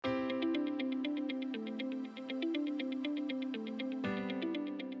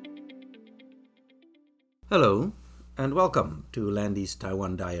Hello, and welcome to Landy's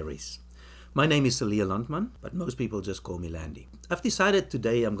Taiwan Diaries. My name is Celia Landman, but most people just call me Landy. I've decided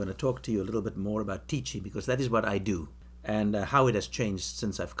today I'm going to talk to you a little bit more about teaching because that is what I do and how it has changed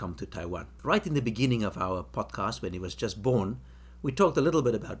since I've come to Taiwan. Right in the beginning of our podcast, when it was just born, we talked a little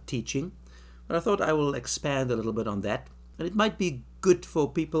bit about teaching, but I thought I will expand a little bit on that. And it might be good for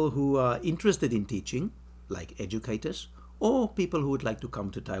people who are interested in teaching, like educators, or people who would like to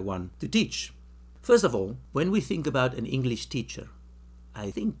come to Taiwan to teach. First of all, when we think about an English teacher, I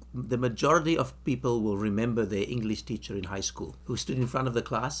think the majority of people will remember their English teacher in high school who stood in front of the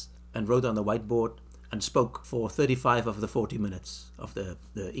class and wrote on the whiteboard and spoke for 35 of the 40 minutes of the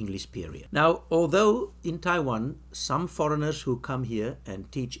English period. Now, although in Taiwan, some foreigners who come here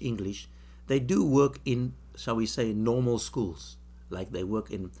and teach English, they do work in, shall we say, normal schools. Like they work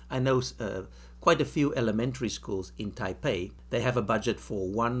in, I know quite a few elementary schools in Taipei, they have a budget for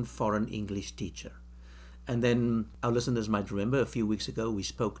one foreign English teacher. And then our listeners might remember a few weeks ago we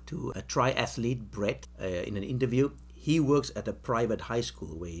spoke to a triathlete, Brett, in an interview. He works at a private high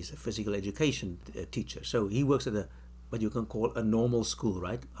school where he's a physical education teacher. So he works at what you can call a normal school,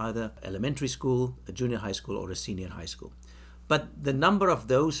 right? Either elementary school, a junior high school, or a senior high school. But the number of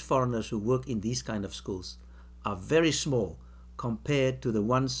those foreigners who work in these kind of schools are very small compared to the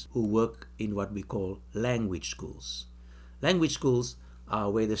ones who work in what we call language schools. Language schools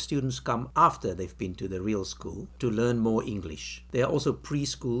are where the students come after they've been to the real school to learn more English. There are also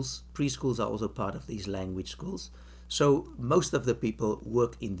preschools. Preschools are also part of these language schools. So most of the people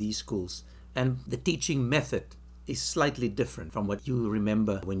work in these schools. And the teaching method is slightly different from what you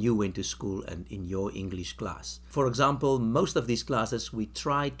remember when you went to school and in your English class. For example, most of these classes, we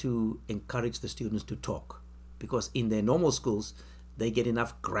try to encourage the students to talk. Because in their normal schools, they get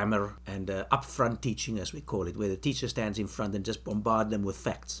enough grammar and upfront teaching, as we call it, where the teacher stands in front and just bombard them with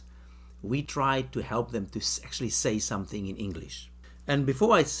facts. We try to help them to actually say something in English. And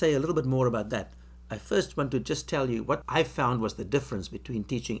before I say a little bit more about that, I first want to just tell you what I found was the difference between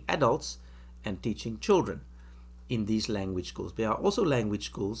teaching adults and teaching children in these language schools. There are also language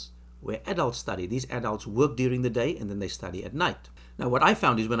schools where adults study. These adults work during the day and then they study at night. Now, what I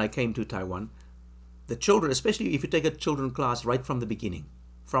found is when I came to Taiwan, the children, especially if you take a children class right from the beginning,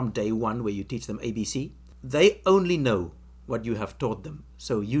 from day one where you teach them ABC, they only know what you have taught them.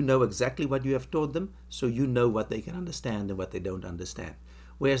 So you know exactly what you have taught them, so you know what they can understand and what they don't understand.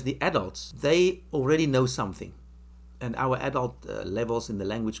 Whereas the adults, they already know something. And our adult levels in the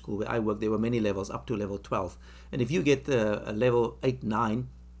language school where I work, there were many levels up to level 12. And if you get a level 8, 9,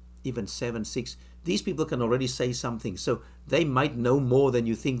 even 7, 6, these people can already say something. So they might know more than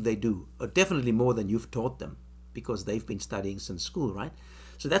you think they do, or definitely more than you've taught them, because they've been studying since school, right?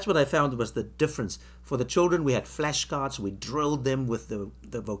 So that's what I found was the difference. For the children, we had flashcards, we drilled them with the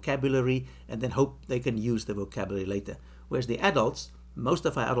vocabulary, and then hope they can use the vocabulary later. Whereas the adults, most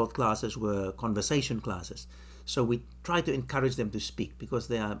of our adult classes were conversation classes. So we try to encourage them to speak, because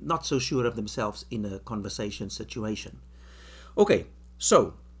they are not so sure of themselves in a conversation situation. Okay,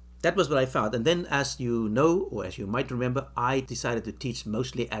 so that was what I found. And then, as you know, or as you might remember, I decided to teach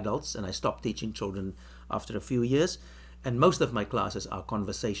mostly adults, and I stopped teaching children after a few years. And most of my classes are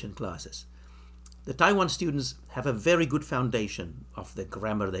conversation classes. The Taiwan students have a very good foundation of the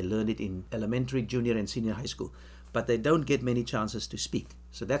grammar. They learn it in elementary, junior, and senior high school, but they don't get many chances to speak.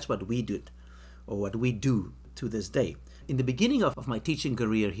 So that's what we did, or what we do to this day. In the beginning of my teaching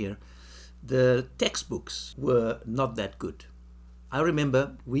career here, the textbooks were not that good. I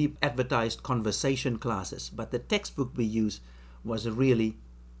remember we advertised conversation classes, but the textbook we used was really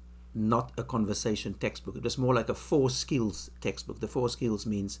not a conversation textbook. It was more like a 4 skills textbook. The 4 skills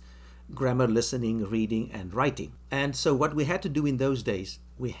means grammar, listening, reading, and writing. And so what we had to do in those days,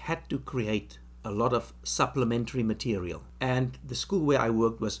 we had to create a lot of supplementary material. And the school where I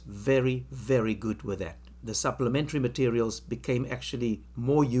worked was very, very good with that. The supplementary materials became actually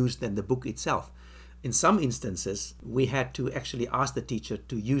more used than the book itself. In some instances, we had to actually ask the teacher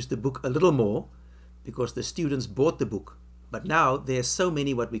to use the book a little more because the students bought the book. But now there's so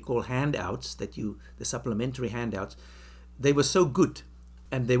many what we call handouts, the supplementary handouts, they were so good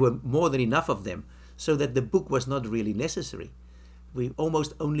and there were more than enough of them so that the book was not really necessary. We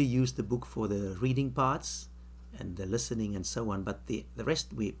almost only used the book for the reading parts and the listening and so on, but the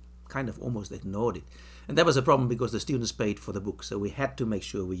rest we kind of almost ignored it. And that was a problem because the students paid for the book, so we had to make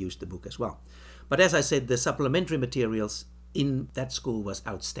sure we used the book as well. But as I said, the supplementary materials in that school was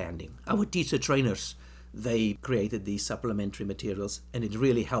outstanding. Our teacher trainers, they created these supplementary materials, and it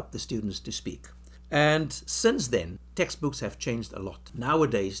really helped the students to speak. And since then, textbooks have changed a lot.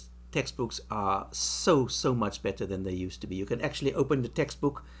 Nowadays, textbooks are so much better than they used to be. You can actually open the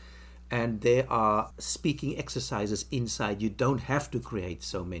textbook and there are speaking exercises inside. You don't have to create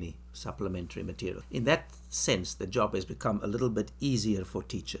so many supplementary material. In that sense, the job has become a little bit easier for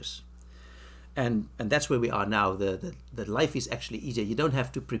teachers. And that's where we are now. The life is actually easier. You don't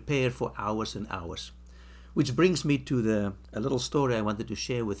have to prepare for hours and hours. Which brings me to a little story I wanted to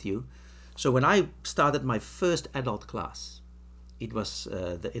share with you. So when I started my first adult class, it was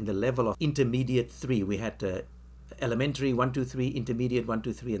in the level of intermediate 3. We had elementary 1, 2, 3, intermediate 1,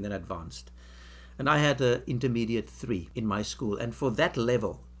 2, 3, and then advanced. And I had intermediate 3 in my school. And for that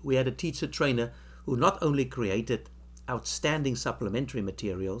level, we had a teacher trainer who not only created outstanding supplementary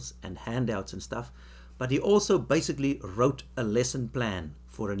materials and handouts and stuff, but he also basically wrote a lesson plan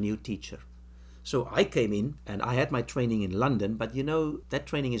for a new teacher. So I came in and I had my training in London, but you know, that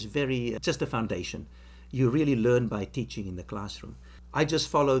training is just a foundation. You really learn by teaching in the classroom. I just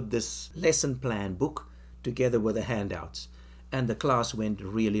followed this lesson plan book together with the handouts, and the class went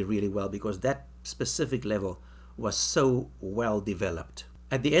really, really well because that specific level was so well developed.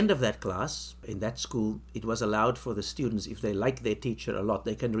 At the end of that class, in that school, it was allowed for the students, if they like their teacher a lot,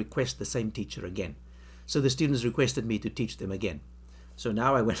 they can request the same teacher again. So the students requested me to teach them again. So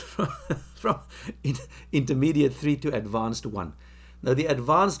now I went from intermediate 3 to advanced 1. Now the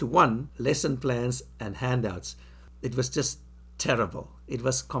advanced 1, lesson plans and handouts, it was just terrible. It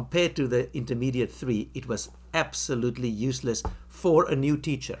was, compared to the intermediate 3, it was absolutely useless for a new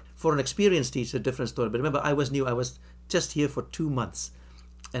teacher. For an experienced teacher, different story. But remember, I was new. I was just here for 2 months.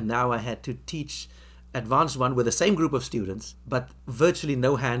 And now I had to teach advanced 1 with the same group of students, but virtually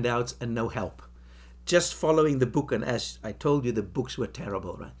no handouts and no help. Just following the book. And as I told you, the books were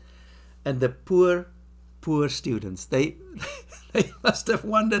terrible, right? And the poor students, they must have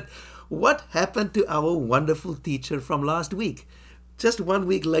wondered, what happened to our wonderful teacher from last week? Just 1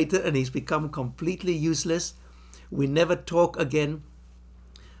 week later, and he's become completely useless. We never talk again.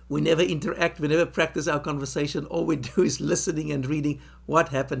 We never interact. We never practice our conversation. All we do is listening and reading. What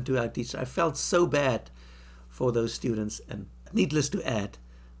happened to our teacher? I felt so bad for those students. And needless to add,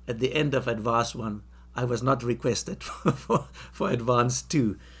 at the end of advanced 1, I was not requested for advanced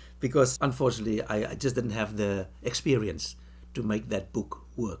 2 because unfortunately I just didn't have the experience to make that book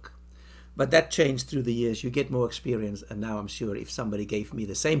work. But that changed through the years. You get more experience, and now I'm sure if somebody gave me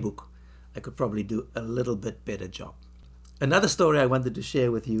the same book, I could probably do a little bit better job. Another story I wanted to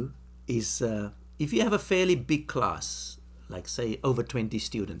share with you is if you have a fairly big class, like say over 20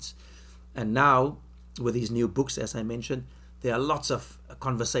 students, and now with these new books, as I mentioned, there are lots of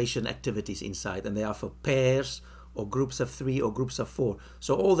conversation activities inside, and they are for pairs or groups of 3 or groups of 4.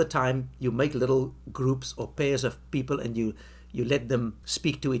 So all the time you make little groups or pairs of people, and you let them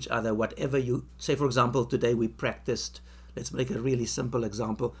speak to each other, whatever you say. For example, today we practiced, let's make a really simple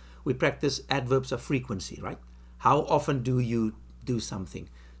example. We practice adverbs of frequency, right? How often do you do something?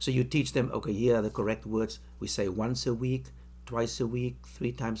 So you teach them, okay, here are the correct words. We say once a week, twice a week,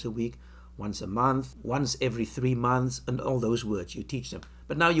 3 times a week, once a month, once every 3 months, and all those words you teach them.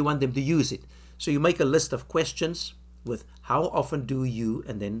 But now you want them to use it. So you make a list of questions with how often do you,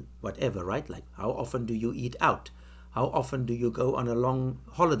 and then whatever, right? Like how often do you eat out? How often do you go on a long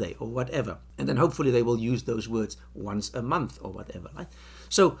holiday or whatever? And then hopefully they will use those words once a month or whatever, right?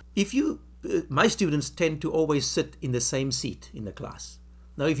 So if my students tend to always sit in the same seat in the class.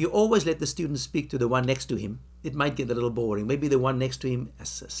 Now, if you always let the student speak to the one next to him, it might get a little boring. Maybe the one next to him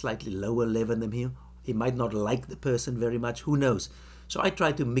has a slightly lower level than him. He might not like the person very much. Who knows? So I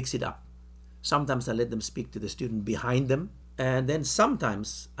try to mix it up. Sometimes I let them speak to the student behind them. And then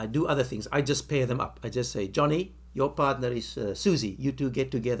sometimes I do other things. I just pair them up. I just say, Johnny, your partner is Susie. You two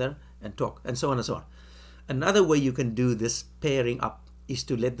get together and talk, and so on and so on. Another way you can do this pairing up is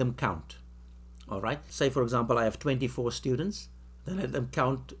to let them count. All right. Say, for example, I have 24 students. Then let them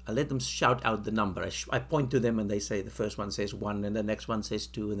count. I let them shout out the number. I point to them and they say, the first one says 1, and the next one says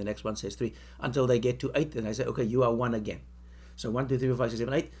 2, and the next one says 3, until they get to 8. And I say, okay, you are 1 again. So 1, 2, 3, 4, 5, 6,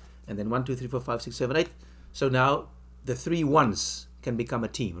 7, 8. And then 1, 2, 3, 4, 5, 6, 7, 8. So now the 3 ones can become a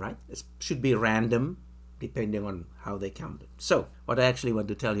team, right? It should be random depending on how they count it. So what I actually want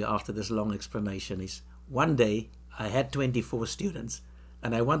to tell you after this long explanation is, one day I had 24 students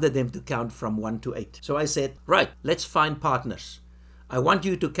and I wanted them to count from 1 to 8. So I said, right, let's find partners. I want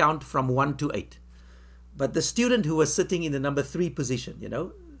you to count from 1 to 8. But the student who was sitting in the number 3 position,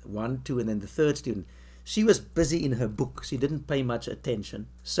 1, 2, and then the third student, she was busy in her book. She didn't pay much attention.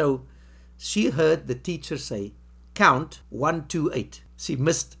 So she heard the teacher say, count 1 to 8. She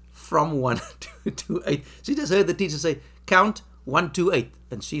missed from 1 to 8. She just heard the teacher say, count 1 to 8.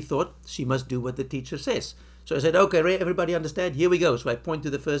 And she thought she must do what the teacher says. So I said, okay, Ray, everybody understand? Here we go. So I point to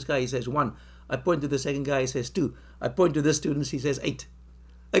the first guy, he says 1. I point to the second guy, he says 2. I point to this student, he says 8.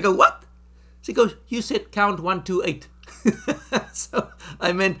 I go, what? She goes, you said count 1 to 8. So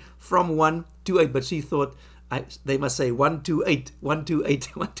I meant from 1 to 8, but she thought they must say 1 to 8, 1 to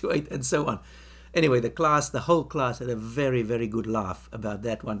 8, 1 to 8, and so on. Anyway, the whole class had a very, very good laugh about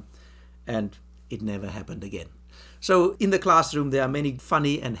that one, and it never happened again. So in the classroom, there are many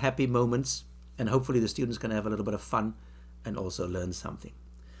funny and happy moments, and hopefully the students can have a little bit of fun and also learn something.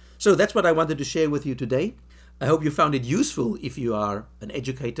 So that's what I wanted to share with you today. I hope you found it useful if you are an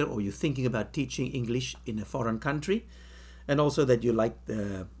educator or you're thinking about teaching English in a foreign country, and also that you like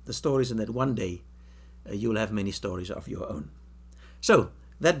the stories and that one day you'll have many stories of your own. So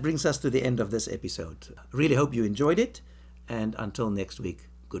that brings us to the end of this episode. Really hope you enjoyed it, and until next week,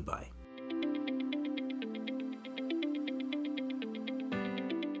 goodbye.